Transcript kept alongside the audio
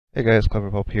Hey guys, Clever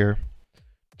Pulp here.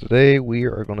 Today we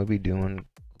are going to be doing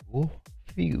Google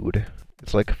Feud.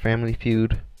 It's like Family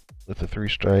Feud with the three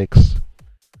strikes.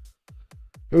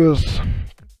 It was,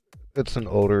 it's an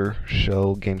older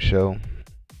game show.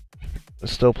 I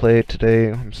still play it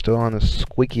today. I'm still on this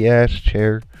squeaky ass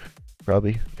chair.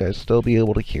 Probably you guys still be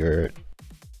able to hear it.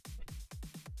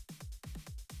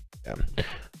 Yeah.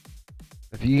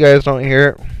 If you guys don't hear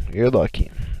it, you're lucky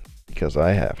because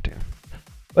I have to.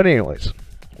 But anyways,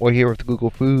 we're here with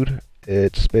Google Food.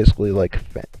 It's basically like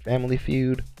Family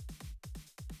Feud.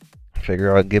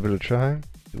 Figure I'd give it a try,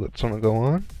 see what's gonna go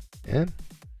on, and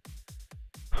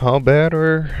how bad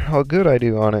or how good I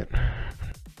do on it.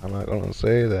 I'm not gonna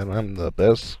say that I'm the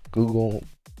best Google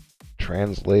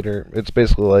translator. It's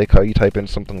basically like how you type in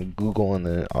something in Google and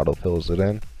then it autofills it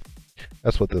in.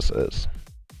 That's what this is.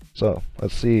 So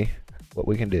let's see what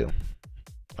we can do.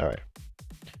 Alright.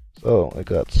 So I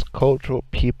got cultural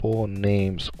people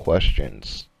names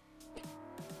questions.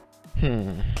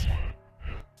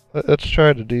 Let's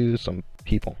try to do some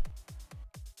people.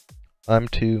 I'm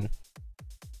too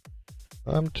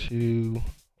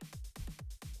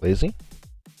lazy.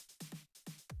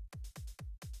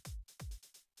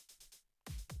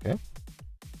 Okay.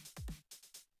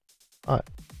 Alright.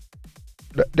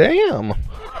 Damn! I'm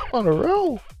on a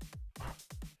roll.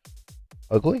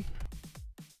 Ugly?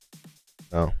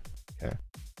 No. Okay.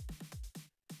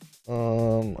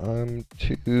 I'm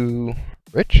too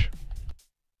rich?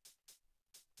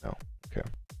 No. Okay.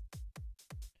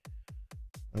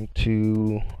 I'm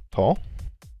too tall?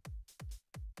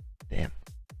 Damn.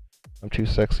 I'm too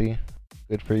sexy.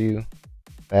 Good for you.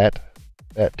 Fat.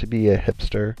 Fat to be a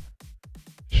hipster.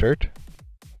 Shirt?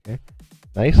 Okay.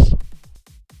 Nice.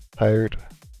 Tired.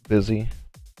 Busy.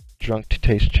 Drunk to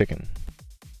taste chicken.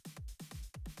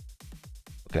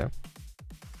 Okay.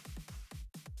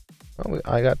 Oh,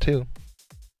 I got two.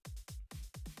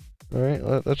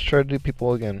 Alright, let's try to do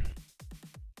people again.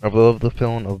 I love the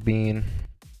feeling of being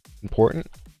important.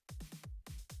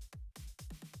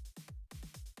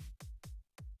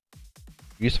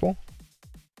 Useful.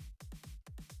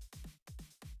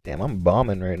 Damn, I'm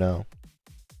bombing right now.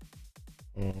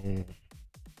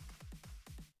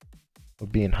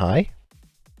 Of being high?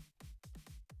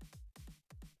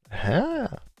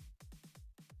 Ha!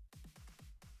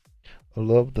 I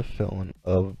love the feeling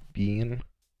of being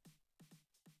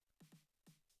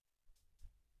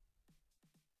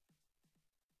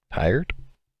tired?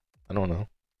 I don't know.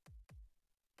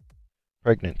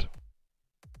 Pregnant.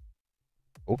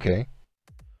 Okay.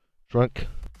 Drunk,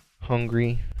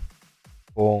 hungry,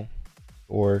 full,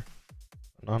 sore,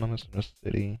 anonymous in a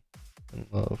city, in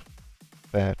love,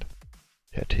 fat,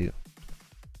 tattoo.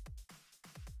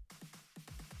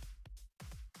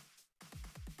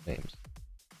 Names.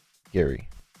 Gary.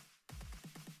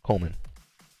 Coleman.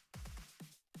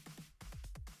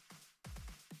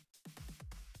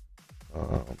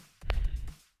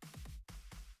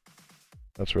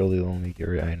 That's really the only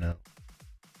Gary I know.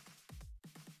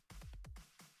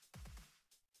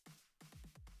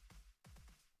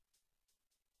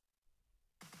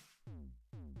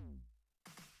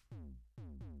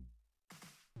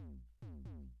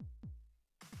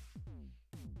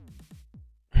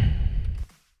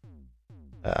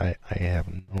 I have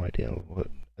no idea what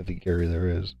other Gary there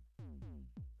is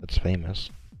that's famous.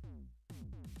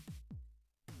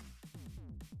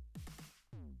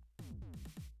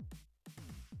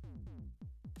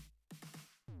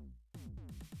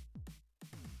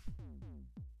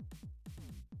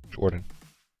 Jordan.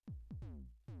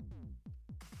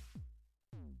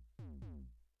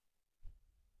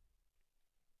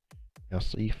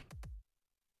 Yosef.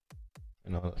 I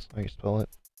know that's how you spell it.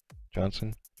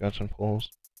 Johnson. Johnson Poles.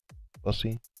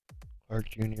 Bussy. Clark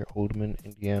Jr. Oldman.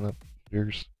 Indiana.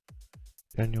 Peters.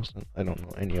 Danielson. I don't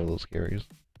know any of those Garys.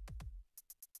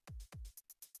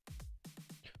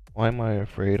 Why am I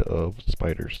afraid of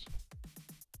spiders?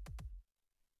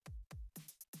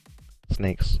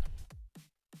 Snakes.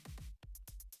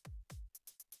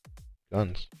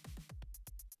 Guns.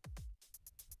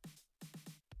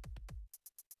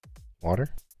 Water.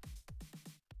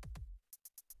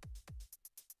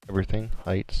 Everything.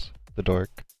 Heights. The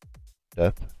dark.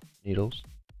 Death. Needles.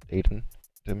 Dayton.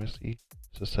 Intimacy.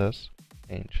 Success.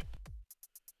 Change.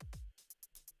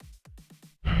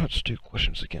 Let's do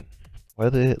questions again. Why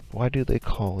do they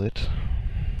call it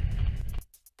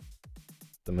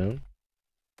the moon?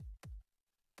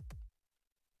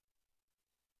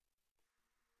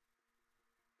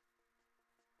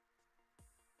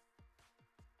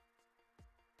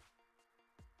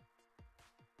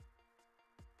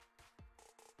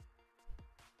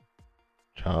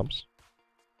 Jobs.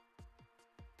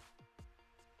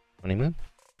 Honeymoon?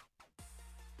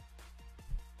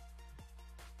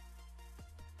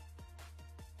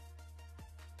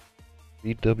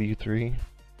 BW3,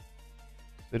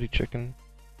 City Chicken,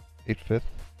 8/5,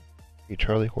 a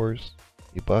Charlie Horse,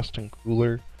 a Boston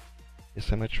Cooler, a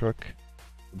Semi-Truck,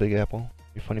 a Big Apple,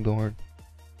 a Funny Board,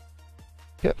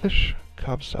 Catfish,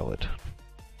 Cobb Salad.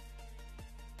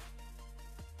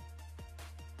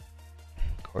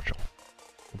 Cordial.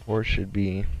 The board should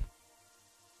be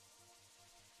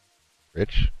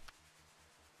rich,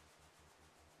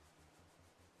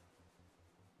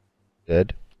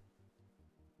 dead,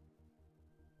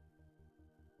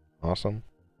 awesome,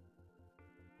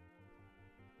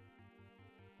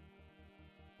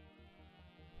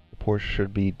 the poor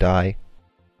should be die,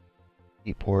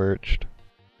 eat porridged,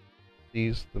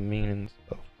 seize the means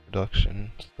of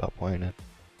production, stop whining,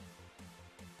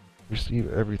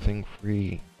 receive everything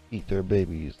free, eat their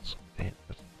babies, damn,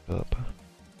 that's fucked up,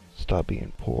 stop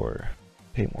being poor,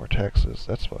 pay more taxes,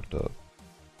 that's fucked up,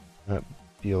 not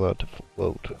be allowed to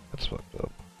float, that's fucked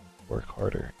up, work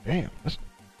harder, damn, that's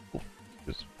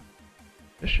just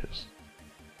vicious.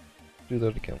 Do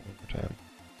that again one more time.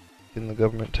 Can the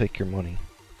government take your money?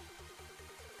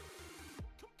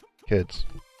 Kids.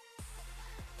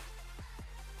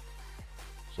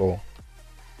 Soul.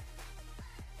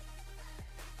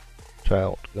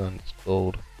 Child. Guns.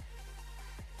 Gold.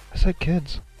 I said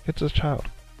kids. Kids is child.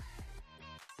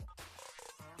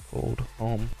 Gold.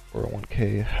 Home.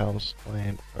 401k. House.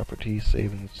 Land. Property.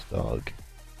 Savings. Dog.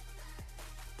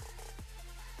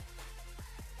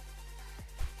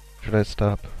 Should I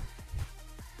stop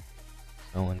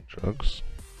selling drugs?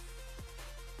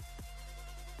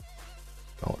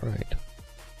 Alright.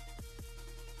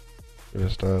 Should I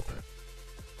stop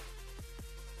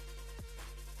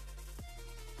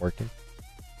working?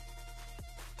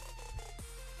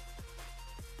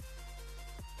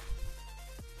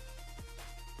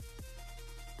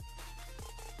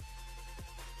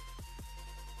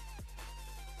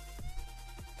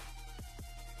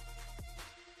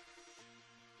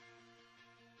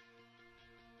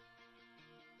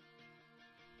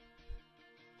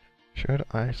 Should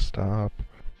I stop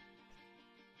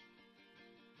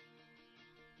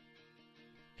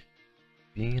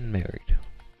being married?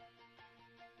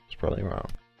 It's probably wrong.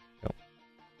 Nope.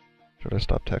 Should I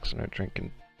stop texting or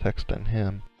drinking, texting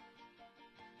him?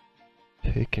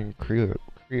 Taking creatine?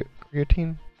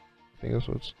 I think that's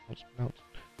what's pronounced.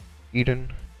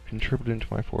 Eating, contributing to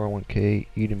my 401k,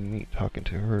 eating meat, talking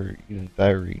to her, eating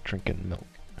dairy, drinking milk.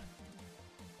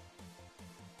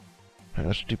 Alright,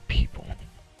 let's do people.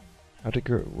 How to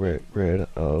get rid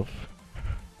of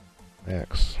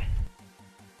Max.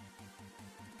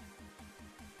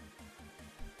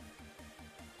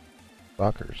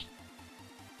 Stalkers.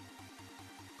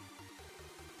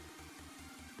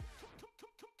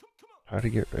 How to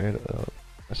get rid of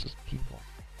people.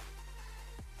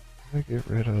 How to get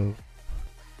rid of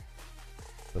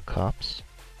the cops.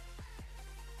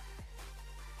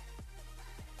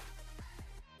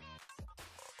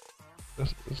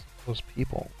 This is those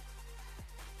people.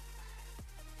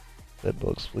 Bed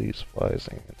bugs, fleas, flies,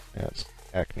 ants,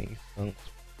 acne, skunks,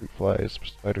 fruit flies,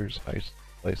 spiders, ice,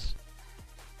 lice.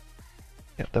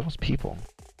 Yeah, that was people.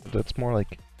 That's more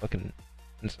like fucking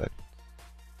insect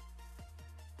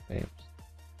names.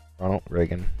 Ronald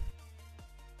Reagan.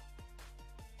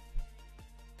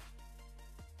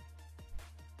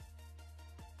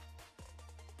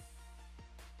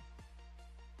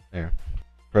 There.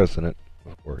 President,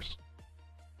 of course.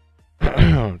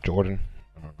 Jordan.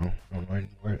 I don't know. I don't know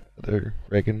anywhere. Other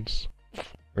Reagans.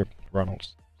 Or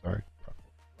Ronalds. Sorry.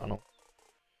 Ronald.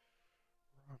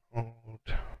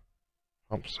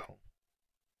 Humpsel.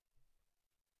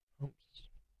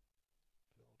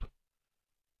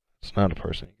 It's not a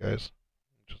person, you guys.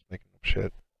 I'm just making up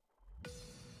shit.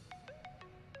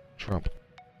 Trump.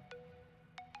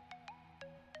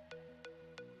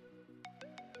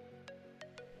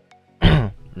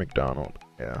 McDonald.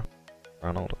 Yeah.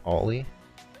 Ronald Ollie.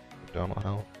 McDonald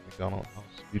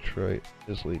House, Detroit,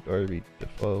 Isley, Darby,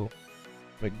 Defoe,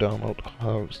 McDonald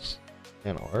House,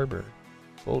 Ann Arbor,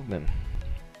 Goldman.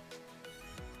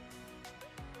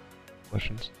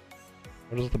 Questions?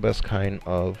 What is the best kind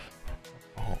of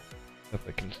alcohol? If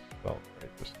I can spell it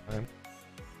right this time.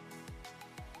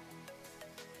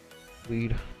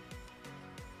 Weed.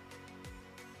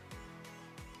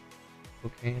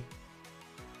 Cocaine.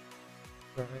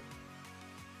 Right.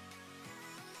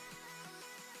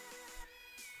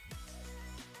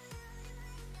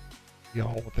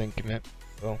 Y'all thinking it.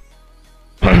 Well,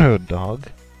 dog,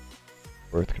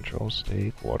 birth control,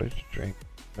 steak, water to drink,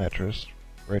 mattress,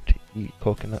 bread to eat,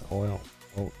 coconut oil,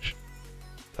 mulch,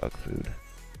 dog food.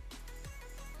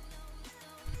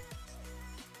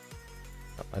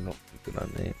 I don't do good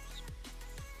on names.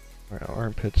 My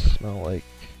armpits smell like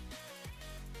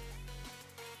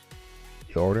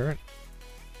deodorant.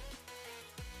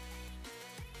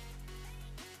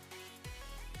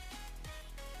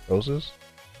 Roses.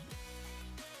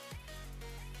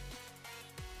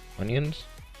 Onions.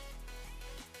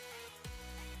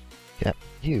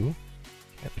 You.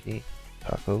 Cappy.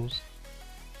 Tacos.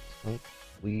 Skunk.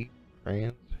 Weed.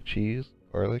 Crayons. Cheese.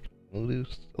 Garlic.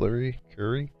 Noodles. Celery.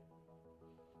 Curry.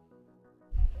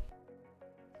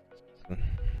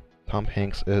 Tom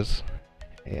Hanks is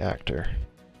a actor.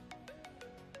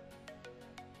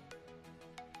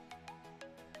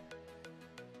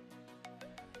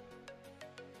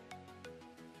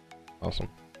 Awesome.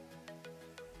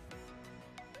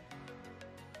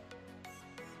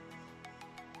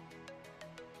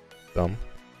 Dumb.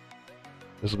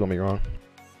 This is gonna be wrong.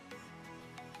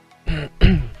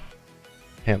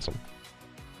 Handsome.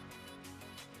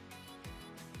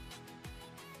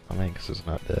 Tom Hanks is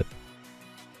not dead.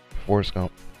 Forrest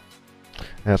Gump.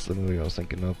 That's the movie I was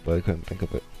thinking of, but I couldn't think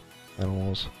of it.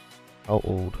 Animals. How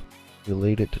old?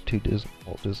 Related to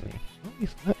Walt Disney. No,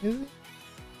 he's not, is he?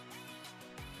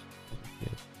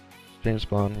 Yeah. James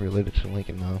Bond, related to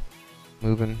Lincoln, no.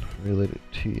 Moving, related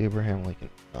to Abraham Lincoln,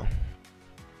 no.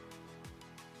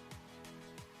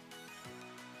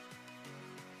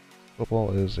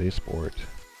 Football is a sport.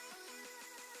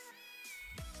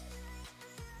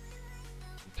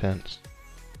 Intense.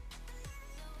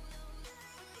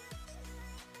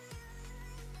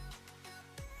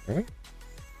 Really?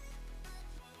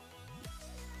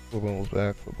 Football is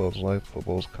back, football is life,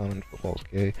 football is common, football is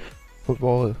gay.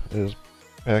 Football is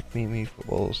back, Mimi,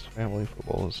 football is family,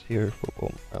 football is here,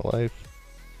 football my life.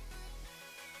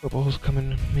 Football is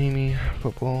coming, Mimi,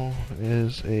 football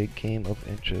is a game of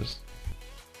inches.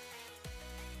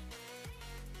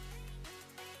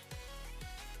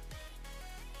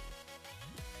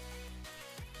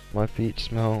 My feet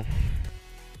smell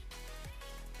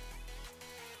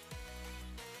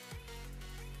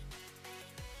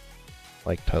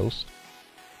like toast.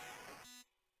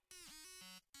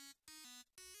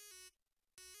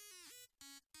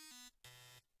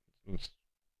 It's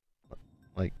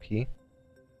like pea.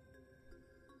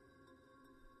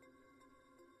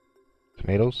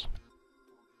 Tomatoes.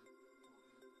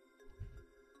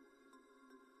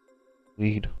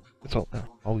 Weed. It's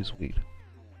always weed.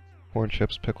 Corn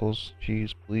chips, pickles,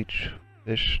 cheese, bleach,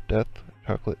 fish, death,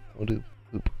 chocolate, odoo,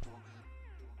 poop.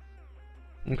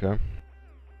 Okay.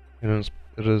 It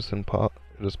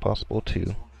is possible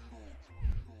to.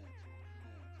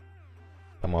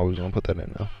 I'm always gonna put that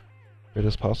in now. It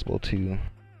is possible to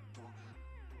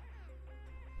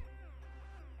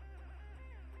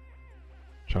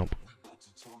jump.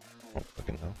 I don't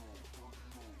fucking know.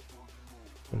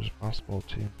 It is possible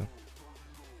to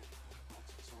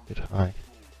get high.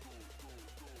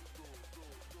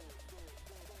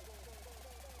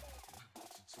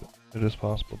 It is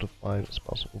possible to fly. It is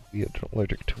possible to be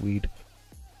allergic to weed.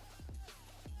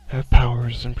 Have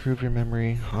powers, improve your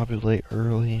memory, ovulate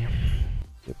early,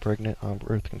 get pregnant on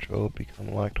birth control, become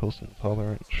lactose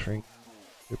intolerant, shrink,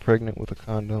 get pregnant with a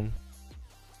condom,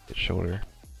 get shorter.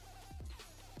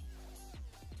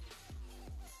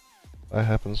 What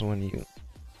happens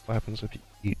if you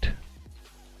eat?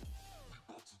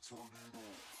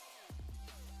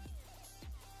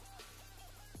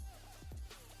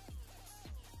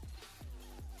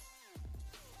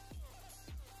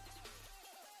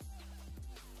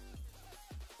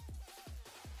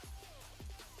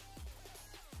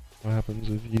 What happens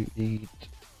if you eat?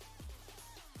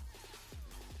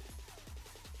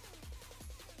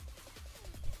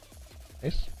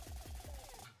 Nice.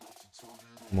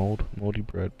 Moldy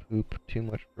bread, poop, too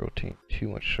much protein, too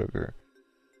much sugar.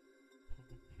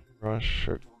 Raw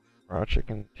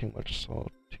chicken, too much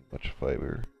salt, too much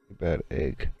fiber, a bad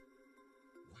egg.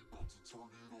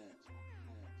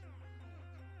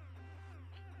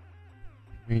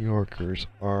 New Yorkers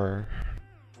are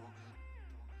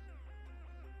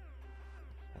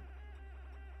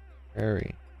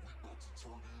very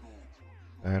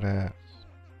badass.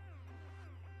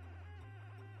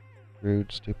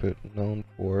 Rude, stupid, known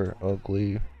for,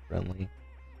 ugly, friendly,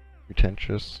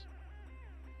 pretentious.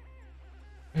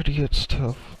 Idiots,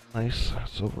 tough, nice,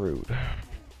 so rude.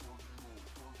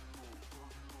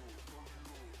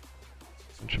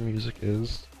 Country music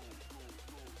is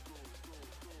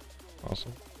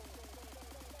awesome.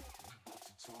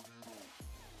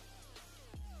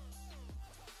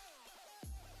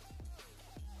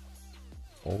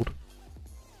 Old.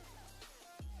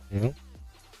 New.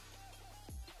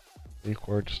 3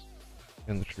 chords.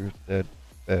 And the truth. Dead.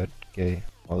 Bad. Gay.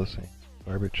 All the same.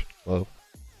 Garbage. Love.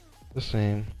 The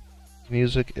same.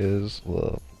 Music is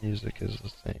love. Music is the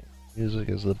same. Music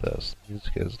is the best.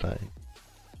 Music is dying.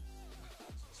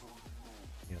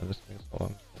 You know, this makes a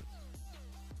lot of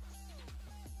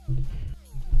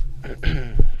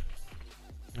sense.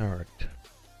 Alright.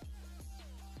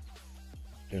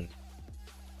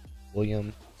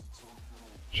 William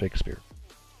Shakespeare.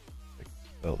 I can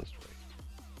spell this right.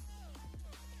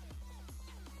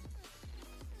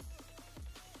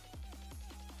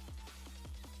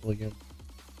 William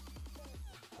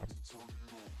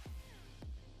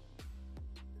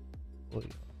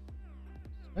William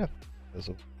Smith as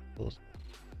a Willis.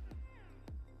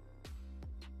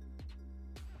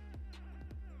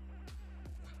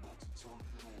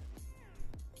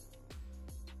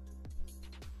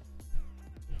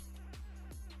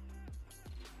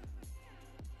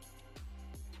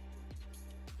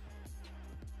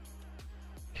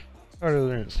 Harder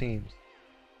than it seems.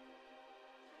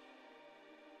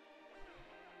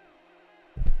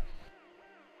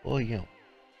 William.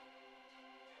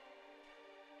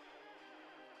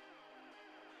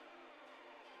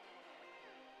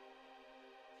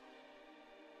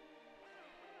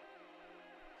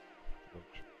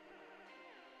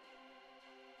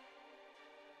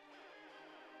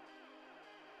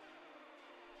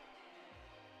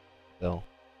 Bill.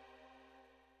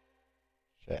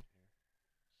 Shatner.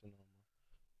 Sonoma.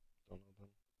 Don't know them.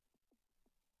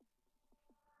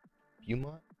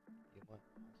 Beaumont? Beaumont.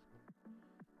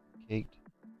 Kate.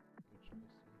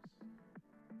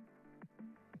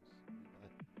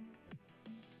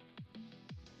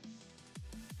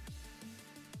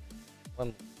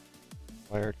 One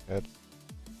fire cats.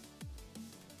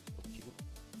 So cute.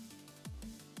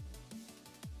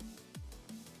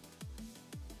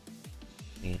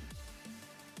 Me.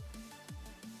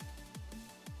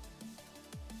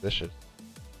 Vicious.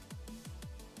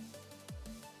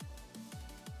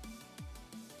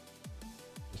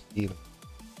 Just eat them.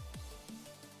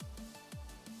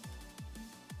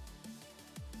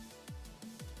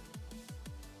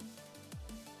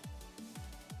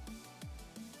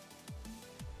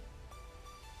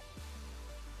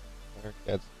 Fire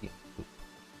cats eat poop.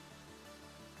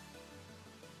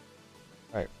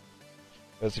 Alright.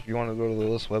 Guys, if you want to go to the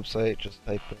list website, just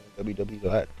type in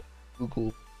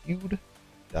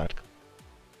www.googlefeud.com.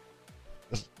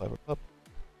 This is Clever Pup.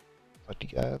 Talk to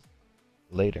you guys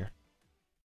later.